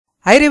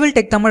iReveal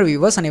Tech Tamil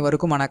viewers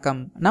அனைவருக்கும் வணக்கம்.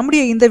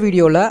 நம்முடைய இந்த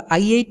வீடியோல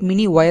i8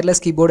 mini wireless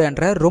keyboard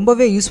என்ற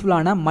ரொம்பவே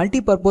யூஸ்ஃபுல்லான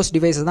multipurpose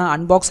device தான்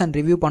unbox and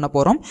review பண்ண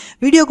போறோம்.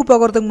 வீடியோக்கு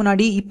போகிறதுக்கு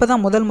முன்னாடி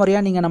இப்பதான் முதல்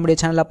முறையா நீங்க நம்முடைய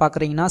சேனலை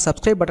பார்க்கறீங்கன்னா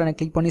subscribe பட்டனை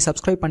கிளிக் பண்ணி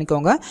subscribe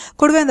பண்ணிக்கோங்க.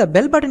 கூடவே அந்த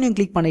bell பட்டனையும்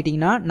கிளிக்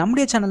பண்ணிட்டீங்கன்னா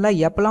நம்முடைய சேனல்ல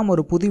எப்பலாம்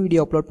ஒரு புது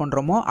வீடியோ அப்லோட்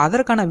பண்றோமோ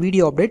அதற்கான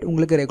வீடியோ அப்டேட்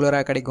உங்களுக்கு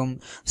ரெகுலரா கிடைக்கும்.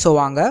 சோ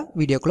வாங்க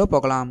வீடியோக்குள்ள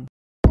போகலாம்.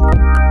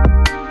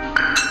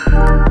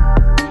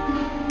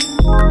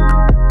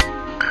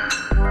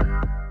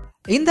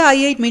 இந்த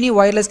i8 mini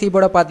wireless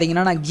keyboard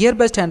பாத்தீங்கன்னா நான்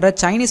Gearbest என்ற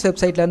சைனீஸ்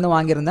வெப்சைட்ல இருந்து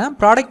வாங்கியிருந்தேன்.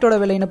 ப்ராடக்ட்டோட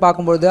விலைன்னு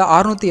பாக்கும்போது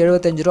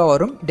 675 ரூபாய்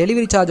வரும்.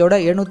 டெலிவரி சார்ஜோட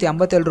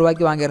 757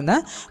 ரூபாய்க்கு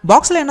வாங்கியிருந்தேன்.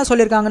 பாக்ஸ்ல என்ன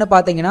சொல்லிருக்காங்கன்னு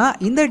பாத்தீங்கன்னா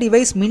இந்த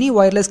device mini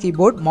wireless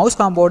keyboard mouse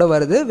காம்போட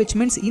வருது, which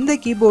means இந்த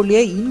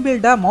கீபோர்ட்லயே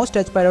இன்பில்டா மவுஸ்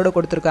டச் பேடோட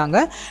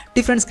கொடுத்திருக்காங்க.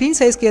 டிஃபரண்ட் ஸ்கிரீன்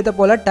சைஸ்க்கு ஏத்த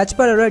போல டச்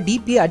பேடோட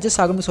DP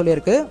அட்ஜஸ்ட் ஆகும்னு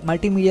சொல்லிருக்கு.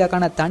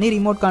 மல்டிமீடியாக்கான தனி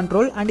ரிமோட்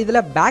கண்ட்ரோல் அண்ட்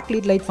இதுல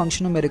backlit லைட்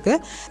ஃபங்க்ஷனும் இருக்கு.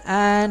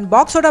 அண்ட்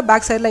பாக்ஸோட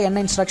பேக் சைடுல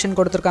என்ன இன்ஸ்ட்ரக்ஷன்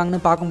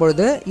கொடுத்திருக்காங்கன்னு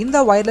பாக்கும்போது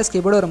இந்த wireless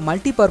keyboard ஒரு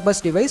multipurpose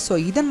device. So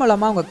இதன்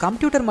மூலமா உங்க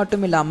கம்ப்யூட்டர்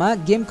மட்டும் இல்லாம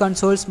game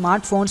console,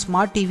 smart phone,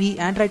 smart TV,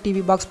 Android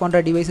TV box போன்ற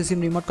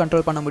டிவைசஸையும் ரிமோட்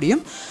கண்ட்ரோல் பண்ண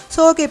முடியும்.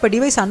 ஸோ ஓகே, இப்போ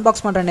டிவைஸ்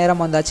அன்பாக்ஸ் பண்ற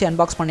நேரம் வந்தாச்சு,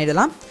 அன்பாக்ஸ்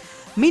பண்ணிடலாம்.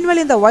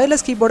 மீன்வெல் இந்த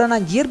wireless keyboard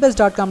நான்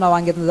gearbest.com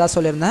வாங்கியிருந்ததா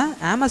சொல்லியிருந்தேன்.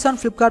 Amazon,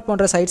 Flipkart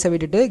போன்ற சைட்ஸை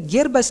விட்டுட்டு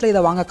Gearbestல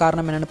இதை வாங்க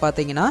காரணம் என்னன்னு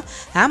பார்த்தீங்கன்னா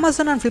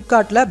Amazon and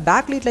Flipkartல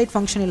backlit light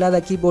function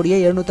இல்லாத கீபோர்டையே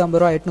 750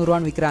 ரூபா 800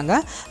 ரூபான்னு விற்கிறாங்க.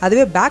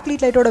 அதுவே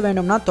பேக்லிட் லைட்டோட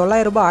வேணும்னா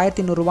 900 ரூபாய்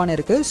 1100 ரூபான்னு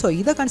இருக்கு. ஸோ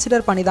இதை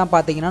கன்சிடர் பண்ணி தான்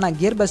பார்த்தீங்கன்னா நான்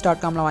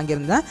Gearbest.comல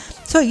வாங்கியிருந்தேன்.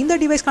 ஸோ இந்த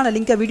டிவைஸ்க்கான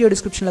லிங்கை வீடியோ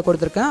டிஸ்கிரிப்ஷனில்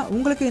கொடுத்துருக்கேன்.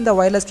 உங்களுக்கு இந்த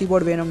wireless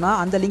keyboard வேணும்னா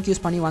அந்த லிங்க்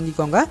யூஸ் பண்ணி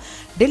வாங்கிக்கோங்க.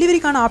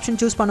 டெலிவரிக்கான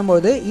ஆப்ஷன் சூஸ்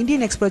பண்ணும்போது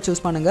இந்தியன் எக்ஸ்பிரஸ்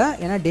சூஸ் பண்ணுங்க,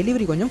 ஏன்னா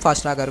டெலிவரி கொஞ்சம்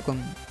ஃபாஸ்ட்டாக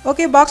இருக்கும்.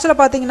 ஓகே, பாக்ஸில்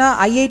பார்த்தீங்கன்னா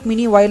i8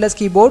 mini wireless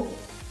keyboard,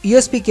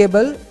 USB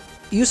cable,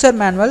 user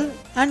manual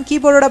and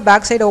keyboard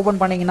back side open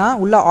பண்ணிங்கன்னா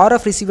உள்ள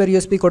RF receiver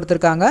USB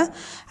கொடுத்துருக்காங்க.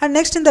 அண்ட்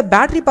நெக்ஸ்ட் இந்த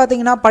பேட்டரி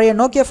பார்த்தீங்கன்னா பழைய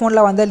நோக்கியா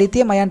ஃபோனில் வந்து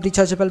லித்தியம் அயான்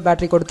ரீசார்ஜபிள்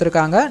பேட்டரி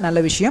கொடுத்துருக்காங்க.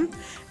 நல்ல விஷயம்.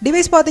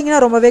 டிவைஸ் பார்த்தீங்கன்னா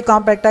ரொம்பவே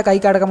காம்பேக்டாக கை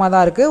கடக்கமாக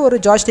தான் இருக்குது. ஒரு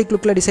ஜாய்ஸ்டிக்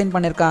லுக்கில் டிசைன்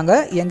பண்ணியிருக்காங்க.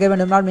 எங்கே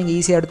வேணும்னாலும் நீங்கள்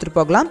ஈஸியாக எடுத்துகிட்டு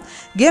போகலாம்.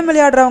 கேம்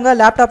விளையாடுறவங்க,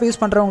 லேப்டாப்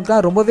யூஸ்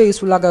பண்ணுறவங்களுக்குலாம் ரொம்பவே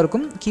யூஸ்ஃபுல்லாக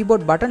இருக்கும்.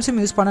 கீபோர்ட்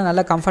பட்டன்ஸும் யூஸ் பண்ண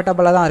நல்லா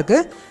கம்ஃபர்டபுளாக தான்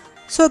இருக்குது.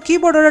 ஸோ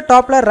கீபோர்டோட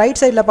டாப்பில் ரைட்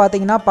சைடில்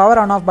பார்த்தீங்கன்னா power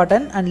on off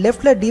button and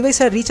லெஃப்ட்டில்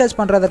டிவைஸை ரீசார்ஜ்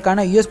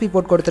பண்ணுறதுக்கான USB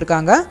போர்ட்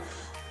கொடுத்துருக்காங்க.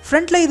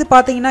 ஃப்ரண்ட்டில் இது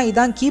பார்த்தீங்கன்னா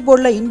இதான்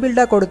கீபோர்டில்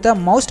இன்பில்டாக கொடுத்த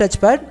மவுஸ் டச்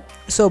பேட்.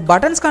 ஸோ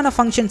பட்டன்ஸ்க்கான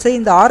ஃபங்க்ஷன்ஸை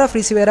இந்த RF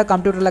ரிசீவரை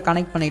கம்ப்யூட்டரில்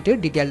கனெக்ட் பண்ணிவிட்டு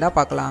டீட்டெயில்டாக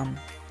பார்க்கலாம்.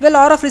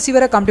 RF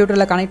ரிசீவரை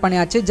கம்ப்யூட்டரில் கனெக்ட்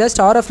பண்ணியாச்சு. ஜஸ்ட்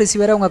RF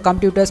ரிசீவரை உங்கள்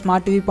கம்ப்யூட்டர்,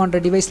 ஸ்மார்ட் டிவி போன்ற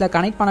டிவைஸில்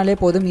கனெக்ட் பண்ணாலே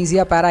போதும்,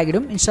 ஈஸியாக பேர்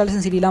ஆகிடும்.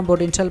 இன்ஸ்டாலேஷன் சிடிலாம்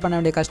போட்டு இன்ஸ்டால் பண்ண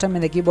வேண்டிய கஷ்டம்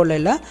இந்த கீபோர்டில்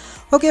இல்லை.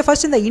 ஓகே,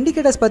 ஃபர்ஸ்ட் இந்த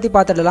இண்டிகேட்டர்ஸ் பற்றி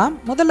பார்த்துடலாம்.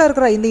 முதல்ல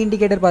இருக்கிற இந்த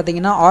இண்டிகேட்டர்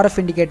பார்த்தீங்கன்னா RF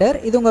இண்டிகேட்டர்.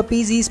 இது உங்கள்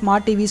PC,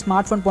 smart TV,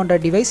 smart phone போன்ற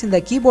டிவைஸ் இந்த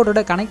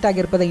கீபோர்டோட கனெக்ட்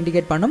ஆகியிருப்பதை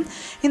இண்டிகேட் பண்ணும்.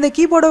 இந்த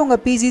கீபோர்டை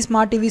உங்கள் PC,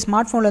 smart TV,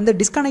 smart ஃபோன்லேருந்து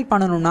disconnect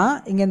பண்ணணும்னா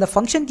இங்கே இந்த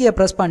ஃபங்க்ஷன் கீயை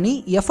ப்ரெஸ் பண்ணி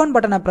F1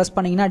 பட்டனை ப்ரெஸ்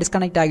பண்ணிங்கன்னா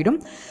டிஸ்கனெக்ட்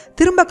ஆகிடும்.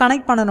 திரும்ப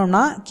கனெக்ட்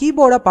பண்ணணும்னா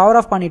கீபோர்டை பவர்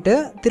ஆஃப் பண்ணிவிட்டு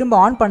திரும்ப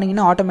ஆன்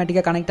பண்ணிங்கன்னா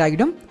ஆட்டோமேட்டிக்காக கனெக்ட்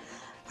ஆகிடும்.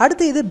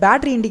 அடுத்து இது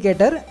பேட்டரி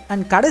இண்டிகேட்டர்.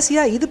 அண்ட்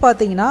கடைசியாக இது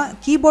பார்த்தீங்கன்னா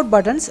keyboard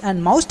buttons and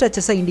mouse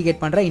டச்சஸை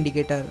indicate பண்ணுற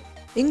இண்டிகேட்டர்.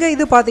 இங்கே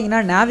இது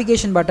பார்த்தீங்கன்னா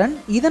நேவிகேஷன் பட்டன்.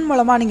 இதன்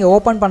மூலமாக நீங்கள்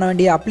ஓப்பன் பண்ண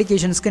வேண்டிய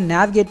அப்ளிகேஷன்ஸ்க்கு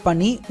நேவிகேட்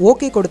பண்ணி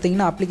ஓகே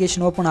கொடுத்தீங்கன்னா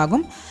அப்ளிகேஷன் ஓப்பன்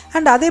ஆகும்.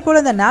 அண்ட் அதே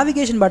போல் இந்த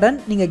நேவிகேஷன்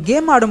பட்டன் நீங்கள்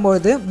கேம்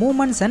ஆடும்போது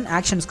மூவ்மெண்ட்ஸ் அண்ட்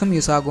ஆக்ஷன்ஸ்க்கும்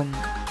யூஸ் ஆகும்.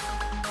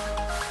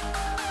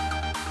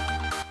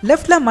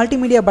 லெஃப்ட்டில்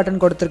மல்டிமீடியா பட்டன்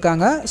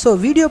கொடுத்துருக்காங்க. So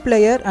video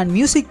player and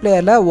music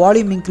பிளேயரில்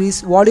volume increase,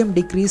 volume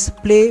degrees,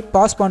 play,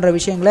 pass போன்ற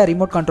விஷயங்களை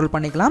ரிமோட் கண்ட்ரோல்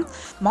பண்ணிக்கலாம்.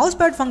 மவுஸ்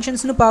பேட்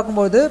ஃபங்க்ஷன்ஸ்னு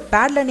பார்க்கும்போது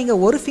பேடில்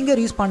நீங்கள் ஒரு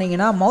ஃபிங்கர் யூஸ்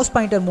பண்ணிங்கன்னா மவுஸ்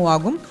பாயிண்டர் மூவ்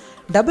ஆகும்.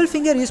 டபுள்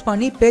ஃபிங்கர் யூஸ்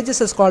பண்ணி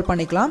பேஜஸை ஸ்க்ரால்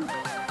பண்ணிக்கலாம்.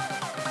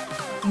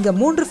 இங்கே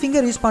 3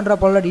 ஃபிங்கர் யூஸ் பண்ணுற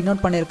போல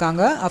டினோட்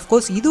பண்ணியிருக்காங்க.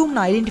 அஃப்கோர்ஸ் இதுவும்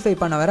நான் ஐடென்டிஃபை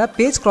பண்ண வர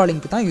பேஜ்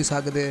ஸ்க்ராலிங்க்கு தான் யூஸ்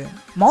ஆகுது.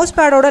 மவுஸ்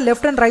பேடோட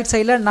லெஃப்ட் அண்ட் ரைட்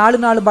சைடில்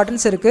 4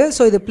 பட்டன்ஸ் இருக்குது.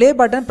 ஸோ இது ப்ளே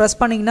பட்டன் ப்ரெஸ்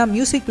பண்ணிங்கன்னா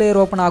மியூசிக் பிளேயர்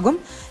ஓப்பன் ஆகும்.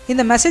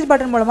 இந்த மெசேஜ்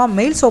பட்டன் மூலமாக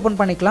மெயில்ஸ் ஓப்பன்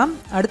பண்ணிக்கலாம்.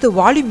 அடுத்து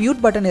வால்யூம்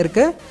மியூட் பட்டன்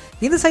இருக்குது.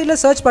 இந்த சைடில்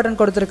சர்ச் பட்டன்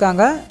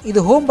கொடுத்துருக்காங்க.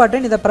 இது ஹோம்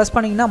பட்டன். இதை ப்ரெஸ்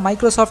பண்ணிங்கன்னா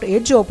மைக்ரோசாஃப்ட்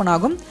எட்ஜ் ஓப்பன்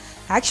ஆகும்.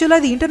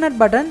 ஆக்சுவலாக இது இன்டர்நெட்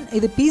பட்டன்.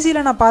 இது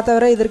பிசியில் நான் பார்த்த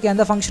வரை இதற்கு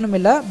எந்த ஃபங்க்ஷனும்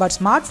இல்லை. பட்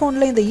ஸ்மார்ட்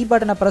ஃபோனில் இந்த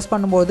பட்டனை ப்ரெஸ்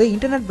பண்ணும்போது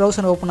இன்டர்நெட்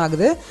ப்ரௌசர் ஓப்பன்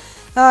ஆகுது.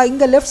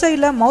 இங்கே லெஃப்ட்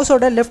சைடில்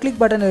மவுஸோட லெஃப்ட் கிளிக்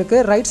பட்டன்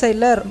இருக்குது. ரைட்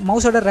சைடில்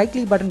மவுஸோட ரைட்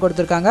கிளிக் பட்டன்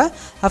கொடுத்துருக்காங்க.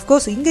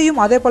 அஃப்கோர்ஸ்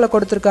இங்கேயும் அதே போல்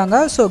கொடுத்துருக்காங்க.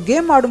 ஸோ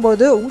கேம்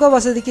ஆடும்போது உங்கள்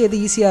வசதிக்கு எது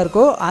ஈஸியாக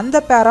இருக்கோ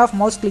அந்த பேர் ஆஃப்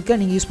மவுஸ் கிளிக்கை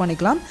நீங்கள் யூஸ்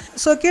பண்ணிக்கலாம்.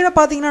 ஸோ கீழே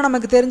பார்த்தீங்கன்னா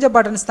நமக்கு தெரிஞ்ச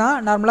பட்டன்ஸ் தான்.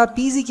 நார்மலாக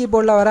PC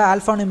கீபோர்டில் வர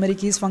alpha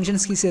numeric keys,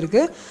 functions keys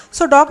இருக்குது.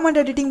 ஸோ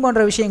டாக்குமெண்ட் எடிட்டிங்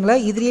போன்ற விஷயங்களை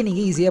இதுலேயே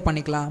நீங்கள் ஈஸியாக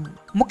பண்ணிக்கலாம்.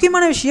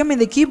 முக்கியமான விஷயம்,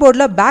 இந்த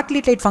கீபோர்டில்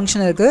பேக்லிட் லைட்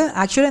ஃபங்க்ஷன் இருக்குது.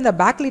 ஆக்சுவலாக இந்த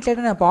பேக்லிட்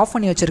லைட்டை நான் இப்போ ஆஃப்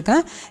பண்ணி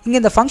வச்சிருக்கேன். இங்கே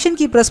இந்த ஃபங்க்ஷன்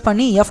கீ ப்ரெஸ்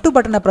பண்ணி F2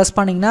 பட்டனை ப்ரெஸ்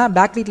பண்ணிங்கன்னா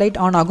பேக்லிட் லைட்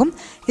ஆன் ஆகும்.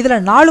 இதில்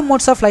 4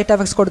 மோட்ஸ் ஆஃப் லைட்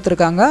எஃபெக்ட்ஸ்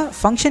கொடுத்துருக்காங்க.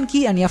 ஃபங்க்ஷன்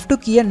கீ அண்ட் F2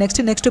 கீயை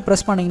நெக்ஸ்ட்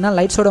ப்ரெஸ் பண்ணிங்கன்னா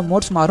லைட்ஸோட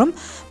மோட்ஸ் மாறும்.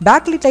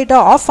 பேக்லிட் லைட்டை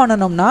ஆஃப்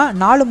பண்ணணும்னா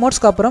 4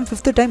 மோட்ஸ்க்கு அப்புறம்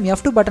 5th டைம்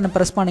F2 பட்டனை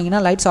ப்ரெஸ்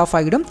பண்ணிங்கன்னா லைட்ஸ் ஆஃப்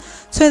ஆகிடும்.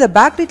 ஸோ இந்த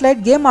பேக்லிட்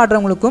லைட் கேம்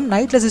ஆடுறவங்களுக்கும்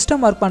நைட்டில்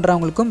சிஸ்டம் ஒர்க்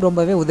பண்ணுறவங்களுக்கும்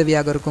ரொம்பவே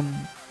உதவியாக இருக்கும்.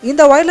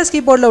 இந்த வயர்லெஸ்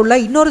கீபோர்டில் உள்ள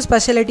இன்னொரு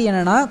ஸ்பெஷாலிட்டி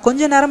என்னன்னா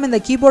கொஞ்ச நேரம் இந்த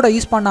கீபோர்டை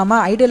யூஸ்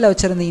பண்ணாமல் ஐடியலில்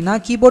வச்சிருந்தீங்கன்னா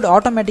கீபோர்டு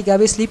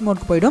ஆட்டோமேட்டிக்காகவே ஸ்லீப்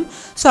மோட்க்கு போயிடும்.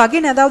 ஸோ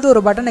அகைன் ஏதாவது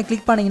ஒரு பட்டனை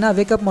கிளிக் பண்ணிங்கன்னா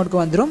வேக்கப் மோட்க்கு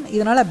வந்துடும்.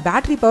 இதனால்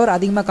பேட்டரி பவர்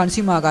அதிகமாக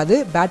கன்சியூம் ஆகாது,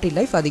 பேட்டரி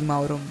லைஃப் அதிகமாக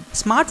வரும்.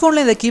 ஸ்மார்ட்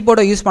ஃபோனில் இந்த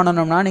கீபோர்டை யூஸ்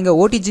பண்ணணும்னா நீங்கள்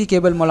ஓடிஜி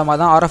கேபிள் மூலமாக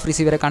தான் RF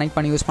ரிசீவரை கனெக்ட்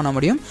பண்ணி யூஸ் பண்ண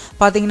முடியும்.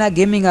 பார்த்தீங்கன்னா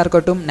கேமிங்காக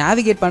இருக்கட்டும்,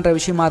 நேவிகேட் பண்ணுற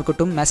விஷயமா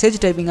இருக்கட்டும், மெசேஜ்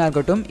டைப்பிங்காக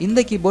இருக்கட்டும்,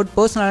 இந்த கீபோர்ட்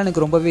பர்சனலாக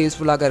எனக்கு ரொம்பவே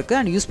யூஸ்ஃபுல்லாக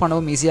இருக்குது அண்ட் யூஸ்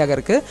பண்ணவும் ஈஸியாக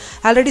இருக்குது.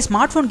 ஆல்ரெடி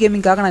ஸ்மார்ட் ஃபோன்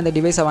கேமிங்காக நான் இந்த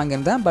டிவைஸை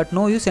வாங்கியிருந்தேன், பட்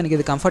நோ யூஸ், எனக்கு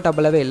இது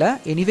கம்ஃபர்டபுளாகவே இல்லை.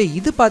 எனிவே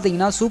இது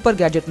பார்த்தீங்கன்னா சூப்பர்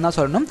கேட்ஜெட் தான்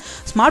சொல்லணும்.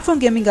 ஸ்மார்ட் ஃபோன்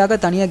கேமிங்காக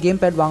தனியாக கேம்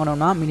பேட்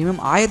வாங்கணும்னா மினிமம்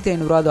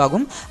 1500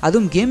 ஆகும்.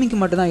 அதுவும் கேமிங்க்கு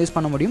மட்டும் தான் யூஸ்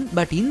பண்ண முடியும்.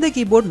 பட் இந்த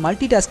கீபோர்ட்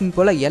மல்டி டாஸ்கிங்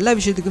போல் எல்லா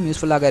விஷயத்துக்கும்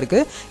யூஸ்ஃபுல்லாக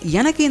இருக்குது.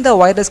 எனக்கு இந்த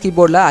வயர்லெஸ்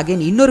கீபோர்டில்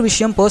அகைன் இன்னொரு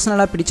விஷயம்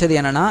பர்சனலாக பிடிச்சது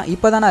என்னன்னா,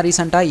 இப்போ தான் நான்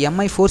ரீசெண்டாக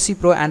MI 4C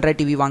Pro Android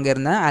TV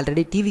வாங்கியிருந்தேன்.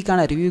 ஆல்ரெடி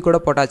டிவிக்கான ரிவ்யூ கூட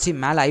போட்டாச்சு,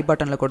 மேலே ஐ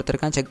பட்டனில்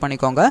கொடுத்துருக்கேன், செக்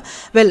பண்ணிக்கோங்க.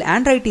 வெல்,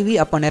 ஆண்ட்ராய்ட் டிவி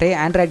அப்போ நிறைய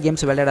ஆண்ட்ராய்ட்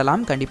கேம்ஸ்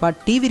விளையாடலாம். கண்டிப்பாக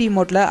டிவி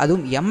ரிமோட்டில்,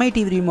 அதுவும் MI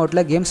டிவி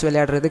ரிமோட்டில் கேம்ஸ்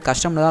விளையாடுறது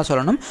கஷ்டம்னு தான்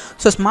சொல்லணும்.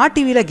 ஸோ ஸ்மார்ட்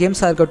டிவியில்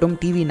கேம்ஸாக இருக்கட்டும்,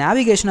 டிவி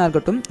நேவிகேஷனாக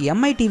இருக்கட்டும்,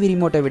 MI டிவி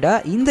ரிமோட்டை விட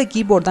இந்த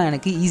கீபோர்ட் தான்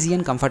எனக்கு ஈஸி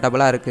அண்ட்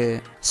கம்ஃபர்டபுளாக இருக்குது.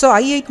 ஸோ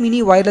i8 mini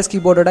வயர்லெஸ்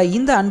கீபோர்டோட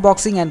இந்த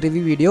அன்பாக்சிங் அண்ட்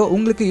ரிவ்யூ வீடியோ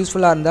உங்களுக்கு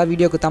யூஸ்ஃபுல்லாக இருந்தால்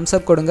வீடியோக்கு தம்ஸ்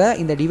அப் கொடுங்க.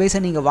 இந்த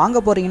டிவைஸை நீங்கள் வாங்க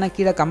போகிறீங்கன்னா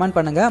கீழே கமெண்ட்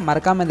பண்ணுங்கள்.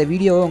 மறக்காமல் இந்த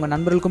வீடியோவை உங்கள்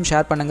நண்பர்களுக்கும்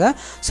ஷேர் பண்ணுங்கள்.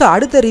 ஸோ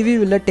அடுத்த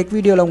ரிவ்யூவில் டெக்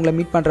வீடியோவில் உங்களை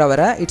மீட் பண்ணுற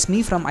வர it's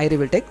me from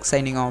iReveal Tech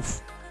signing off.